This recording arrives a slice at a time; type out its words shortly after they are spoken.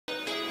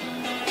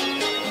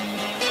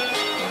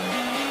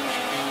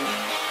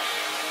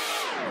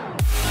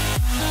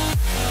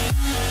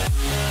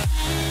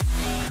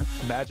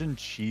Imagine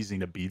cheesing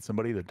to beat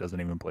somebody that doesn't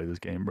even play this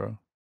game, bro.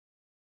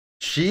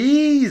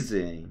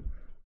 Cheesing.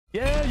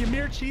 Yeah, you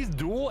mere cheese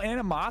duel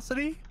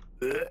animosity.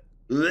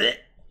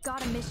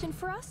 Got a mission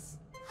for us?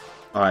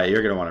 All right,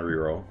 you're gonna want to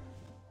reroll.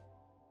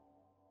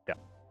 Yeah,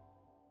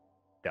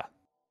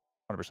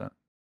 100%.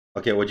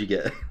 Okay, what'd you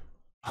get?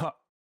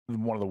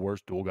 One of the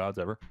worst duel gods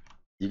ever.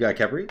 You got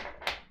Kepri?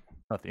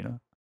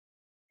 Athena.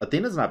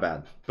 Athena's not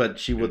bad, but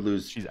she would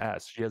lose. She's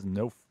ass. She has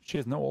no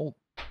ult.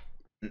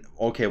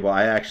 Okay, well,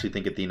 I actually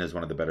think Athena is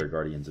one of the better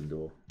guardians in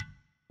Duel.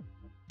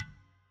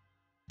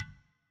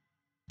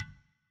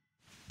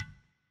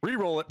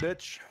 Reroll it,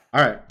 bitch.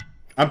 All right,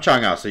 I'm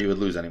Chang out, so you would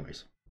lose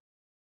anyways.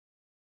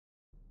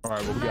 All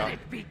right, what we got? Let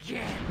it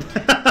begin.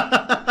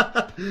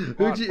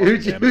 Who'd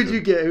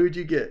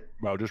you get?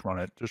 Bro, just run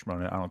it. Just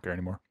run it. I don't care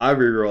anymore. I'm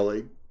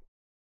rerolling.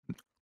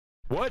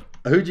 What?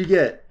 Who'd you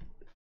get?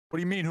 What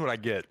do you mean? Who did I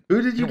get?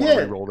 Who did you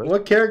get?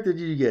 What character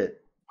did you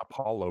get?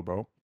 Apollo,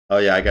 bro. Oh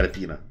yeah, I got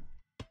Athena.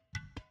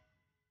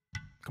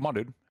 Come on,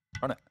 dude.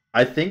 Run it.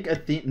 I think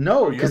Athena.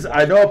 No, because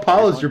I know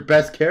Apollo's your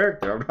best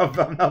character.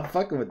 I'm not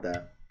fucking with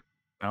that.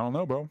 I don't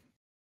know, bro.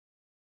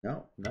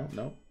 No.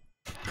 Come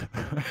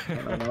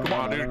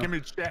on, dude. Give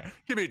me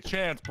a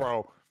chance,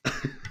 bro.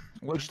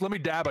 Just let me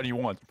dab on you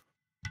once.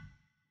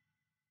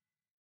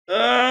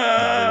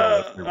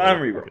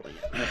 I'm rerolling.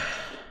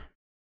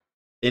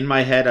 In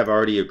my head, I've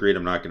already agreed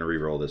I'm not going to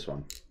reroll this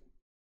one.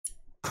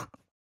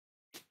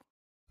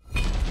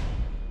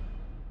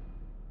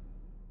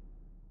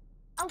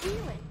 I'll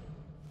wheel it.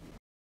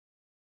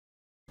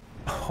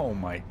 Oh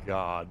my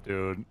god,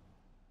 dude.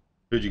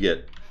 Who'd you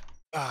get?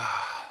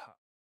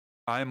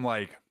 I'm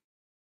like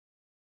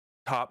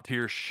top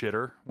tier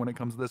shitter when it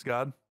comes to this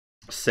god.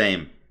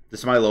 Same.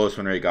 This is my lowest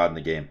win rate god in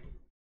the game.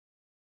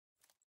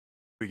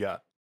 We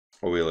got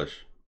Wheelish.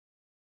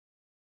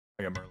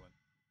 I got Merlin.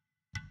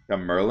 Got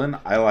Merlin?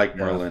 I like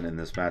Merlin in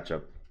this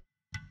matchup.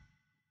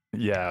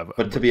 Yeah.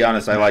 But to be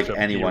honest, I like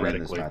anyone in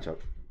this matchup.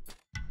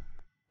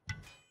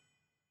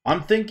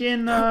 I'm thinking,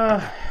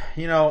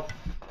 you know,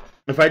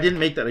 if I didn't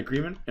make that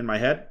agreement in my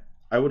head,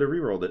 I would have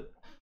rerolled it.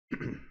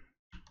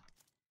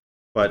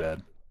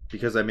 But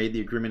because I made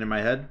the agreement in my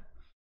head,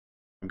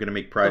 I'm going to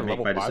make pride make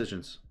my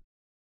decisions.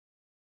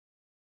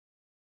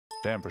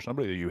 Damn, for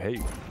somebody that you hate,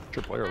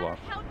 your player a lot.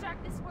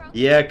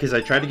 Yeah, because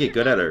I tried to get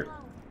good at her,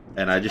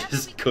 and I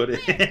just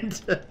couldn't.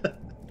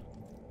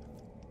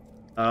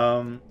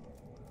 That's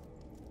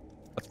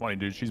funny,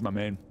 dude. She's my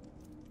main.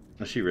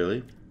 Is she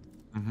really?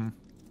 Mm-hmm.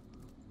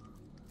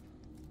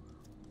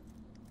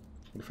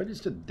 What if I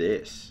just did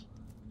this?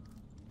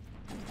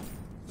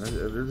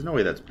 There's no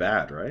way that's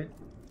bad, right?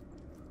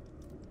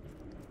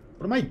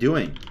 What am I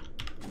doing?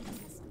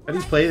 How do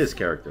you play this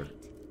character?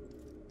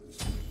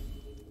 What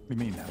do you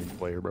mean, how do you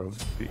play her, bro?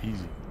 It's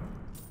easy.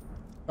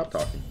 Stop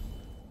talking.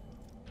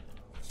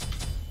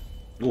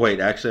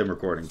 Wait, actually, I'm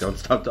recording. Don't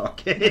stop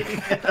talking.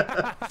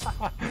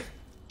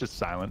 Just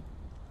silent.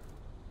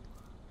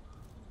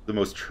 The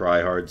most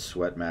try-hard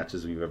sweat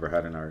matches we've ever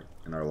had in our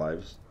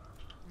lives.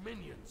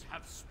 Minions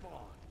have spawned.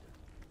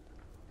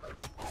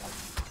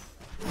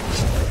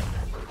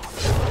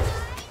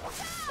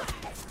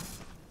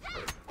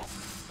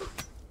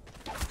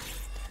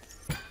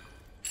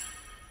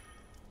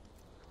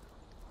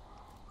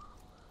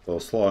 A little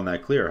slow on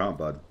that clear, huh,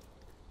 bud?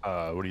 What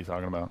are you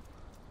talking about?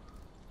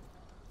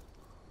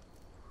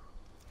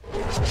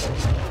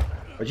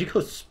 Why'd you go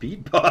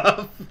speed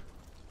buff?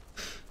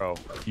 Bro,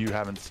 you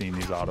haven't seen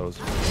these autos.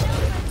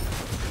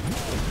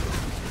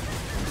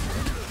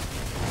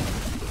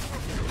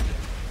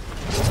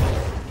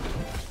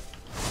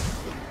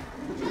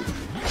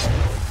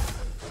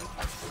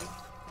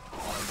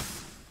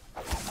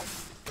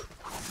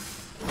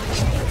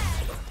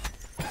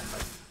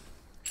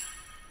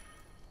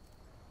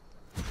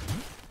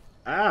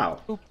 Ow.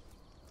 Oop.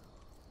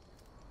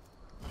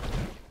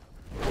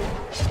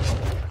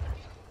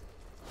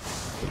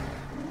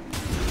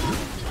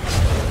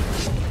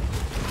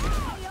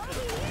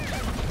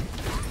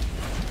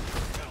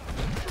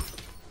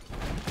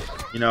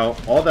 You know,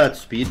 all that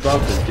speed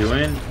buff is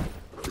doing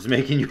is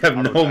making you have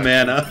no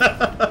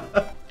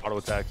mana. Auto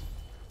attack.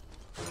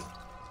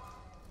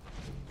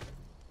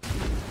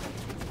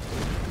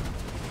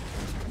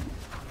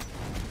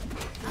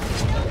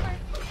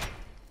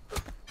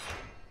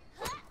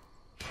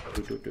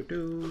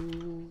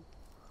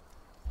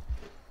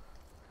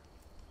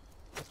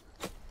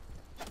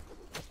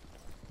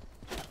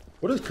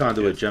 What does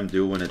Conduit Gem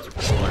do when it's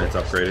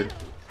upgraded?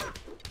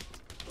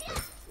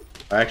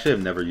 I actually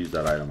have never used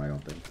that item, I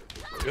don't think.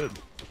 Good.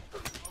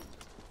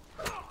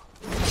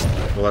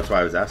 Well, that's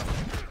why I was asking.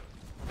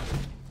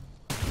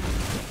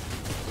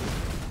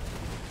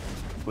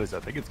 Please, I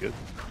think it's good.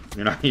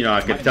 You're not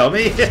gonna tell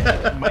me?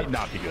 It might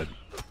not be good.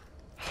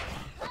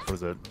 What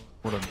is it?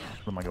 What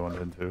am I going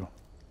into?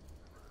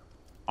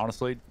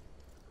 Honestly,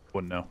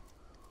 wouldn't know.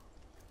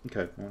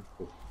 Okay, yeah,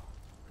 cool.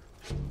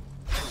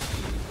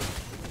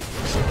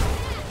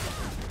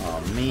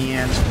 Oh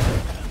man.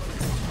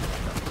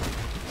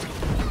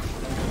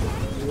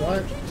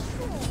 What?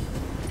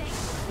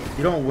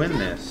 You don't win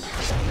this.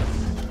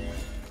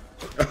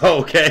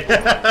 Okay.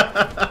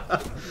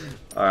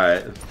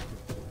 Alright.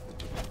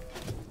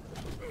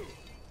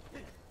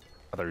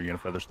 I thought you were gonna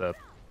feather step.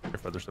 Your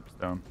feather step is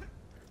down.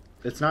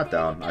 It's not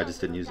down. I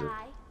just didn't use it.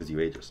 Because you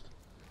ageist.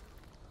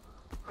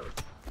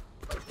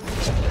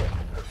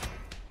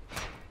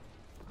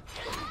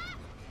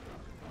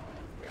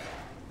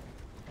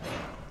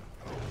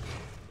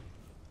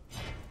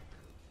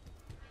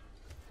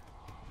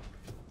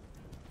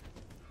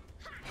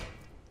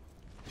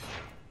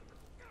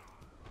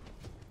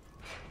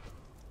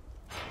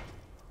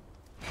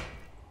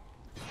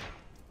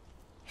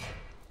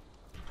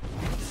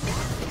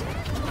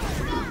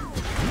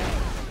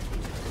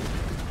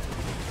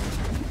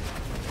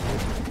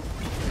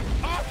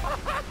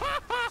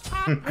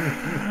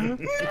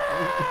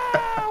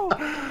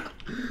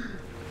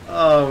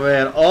 Oh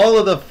man, all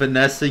of the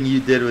finessing you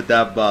did with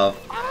that buff.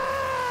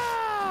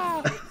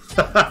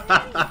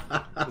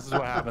 This is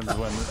what happens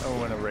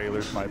when a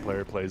regular Smite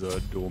player plays a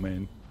dual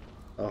main.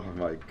 Oh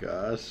my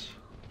gosh.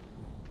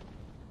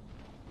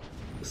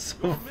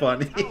 So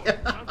funny.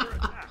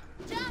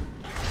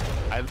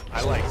 I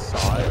like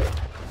saw it.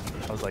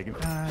 I was like,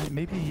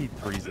 maybe he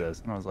threes this,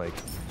 and I was like,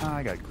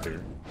 I got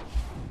clear.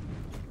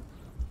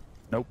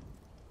 Nope.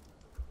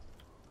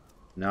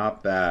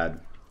 Not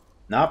bad.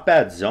 Not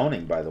bad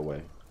zoning, by the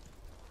way.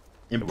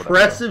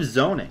 Impressive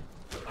zoning.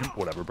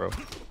 Whatever, bro.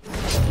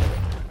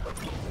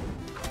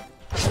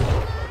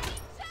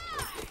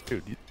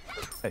 Dude,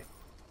 hey,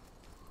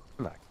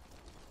 relax.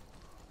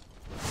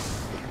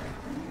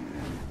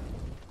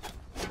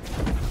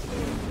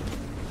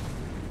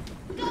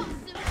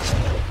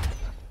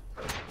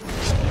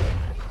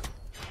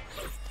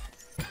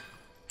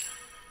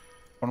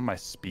 One of my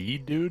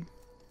speed, dude?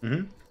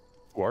 Mm-hmm.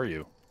 Who are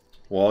you?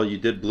 Well, you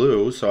did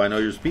blue, so I know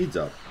your speed's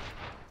up.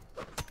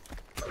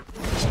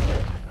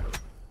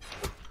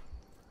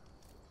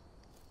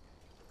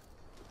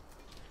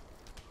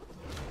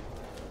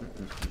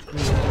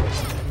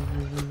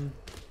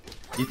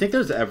 Do you think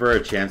there's ever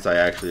a chance I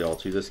actually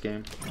ult you this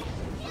game?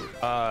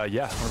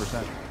 Yeah,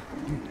 100%.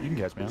 You can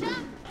catch me out.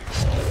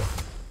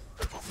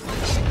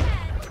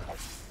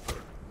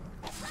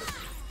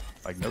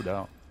 Like, no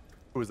doubt.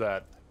 Who was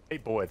that? Hey,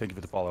 boy, thank you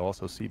for the follow.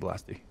 Also, C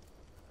Blasty.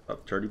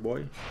 Up, Turdy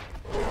boy.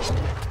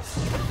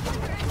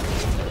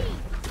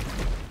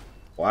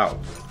 Wow.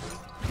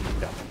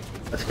 Yeah.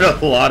 That's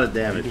a lot of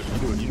damage.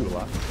 You do a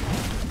lot.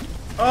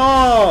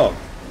 Oh!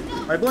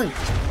 I blinked.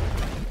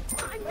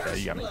 Yeah,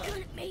 you got me.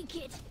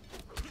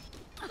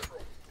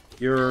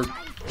 Your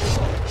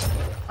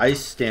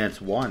ice stance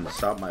 1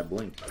 stop my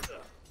blink.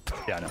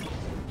 Yeah, I know.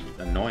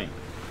 Annoying.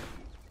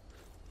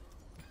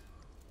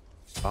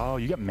 Oh,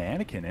 you got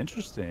mannequin.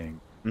 Interesting.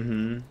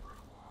 Mm-hmm.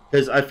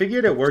 Because I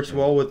figured it works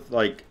well with,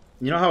 like,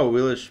 you know how a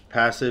wheelish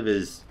passive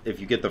is if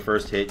you get the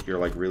first hit, you're,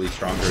 like, really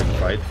strong during the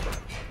fight?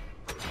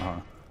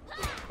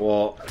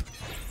 Well,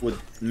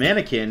 with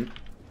mannequin,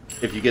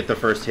 if you get the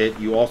first hit,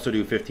 you also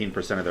do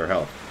 15% of their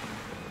health.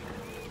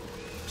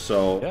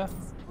 So, yeah.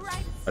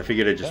 I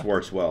figured it just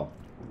works well.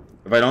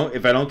 If I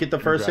don't get the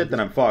first hit, then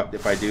I'm fucked.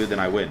 If I do, then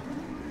I win.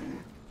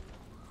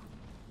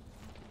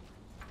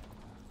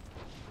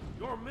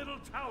 Your middle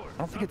tower I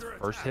don't think it's under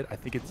first attack. hit. I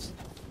think it's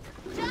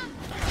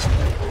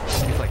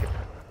like a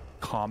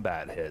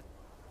combat hit.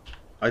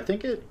 I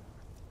think it...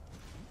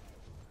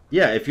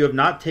 Yeah, if you have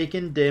not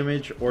taken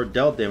damage or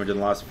dealt damage in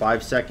the last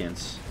 5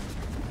 seconds,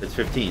 it's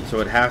 15. So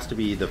it has to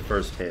be the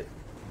first hit.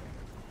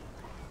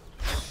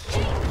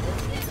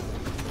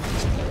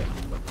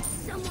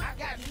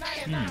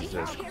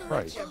 Jesus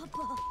Christ.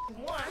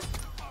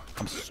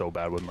 I'm so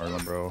bad with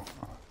Merlin, bro.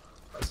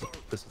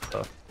 This is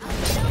tough.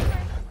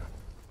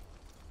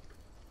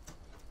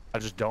 I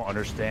just don't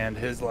understand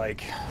his,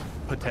 like,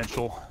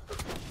 potential.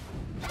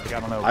 Like, I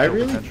don't know. I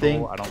really potential.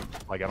 think... I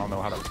don't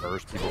know how to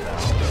burst people down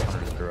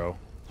 100-0.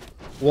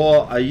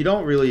 Well, you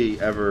don't really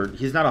ever...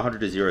 He's not a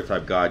 100-0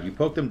 type god. You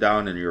poke them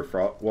down and you're...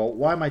 Well,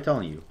 why am I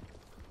telling you?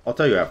 I'll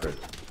tell you after.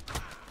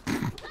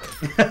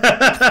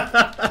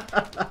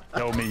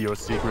 Tell me your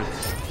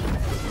secrets.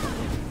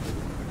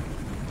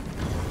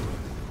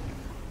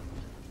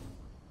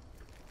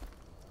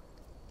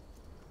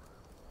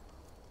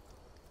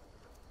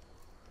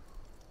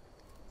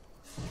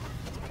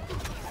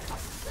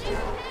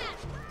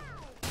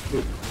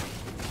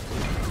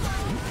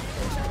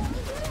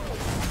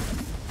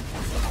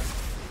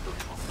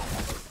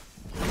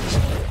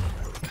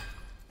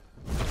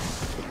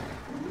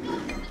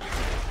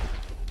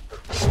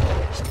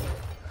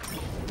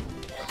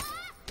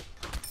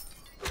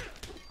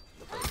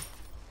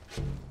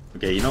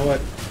 Okay, you know what?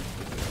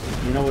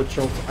 You know what,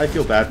 Schultz? I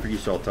feel bad for you,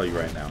 so I'll tell you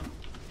right now.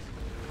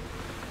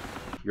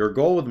 Your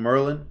goal with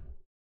Merlin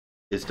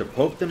is to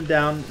poke them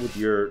down with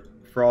your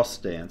Frost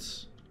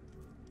stance,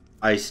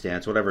 Ice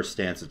stance, whatever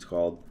stance it's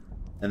called,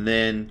 and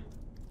then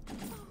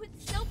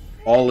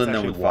all in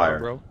them with water, fire.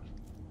 bro.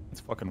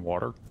 It's fucking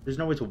water. There's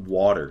no way to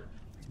water.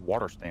 It's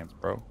water stance,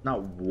 bro.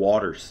 Not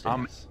water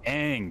stance. I'm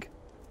Aang.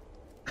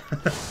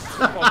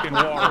 Fucking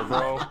water,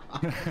 bro.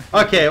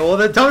 Okay, well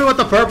then tell me what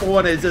the purple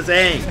one is. It's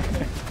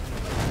Aang.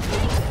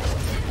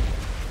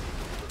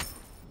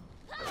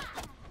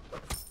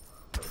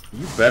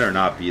 better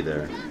not be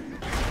there.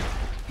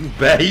 You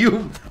bet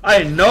you.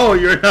 I know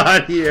you're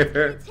not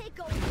here.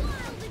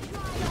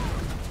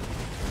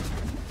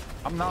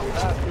 I'm not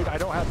fast, dude. I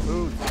don't have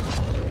boots.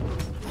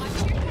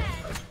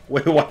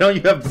 Wait, why don't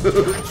you have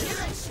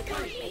boots?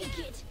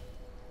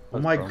 Oh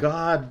my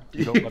god.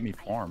 You don't let me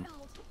farm.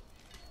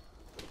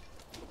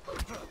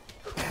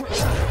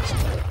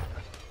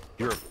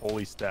 You're a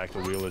fully stacked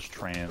wheelish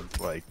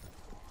trans, like.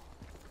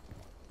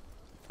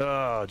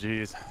 Oh,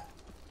 jeez.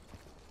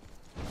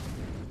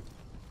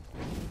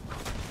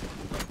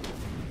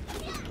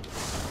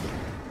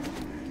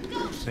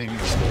 Sing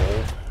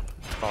bowl.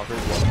 Talkers,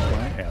 welcome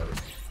playing. Yeah.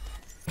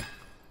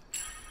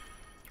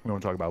 We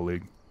want to talk about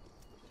League.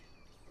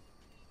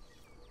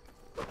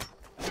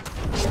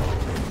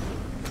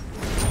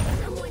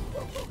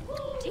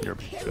 You're a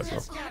piece of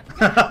shit,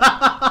 bro.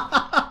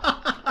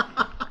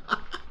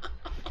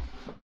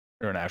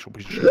 You're an actual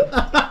piece of shit.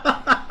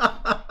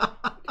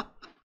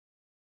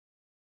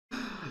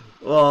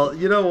 Well,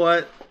 you know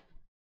what?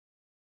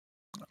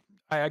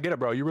 I get it,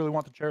 bro. You really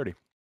want the charity.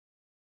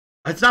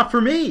 It's not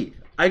for me.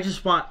 I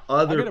just want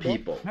other it,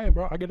 people. Hey,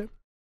 bro, I get it.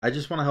 I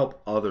just want to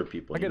help other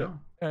people. I get it.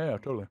 Yeah,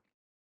 totally.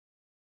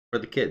 For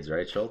the kids,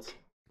 right, Schultz?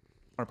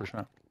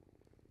 100%.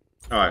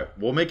 All right,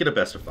 we'll make it a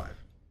best of 5.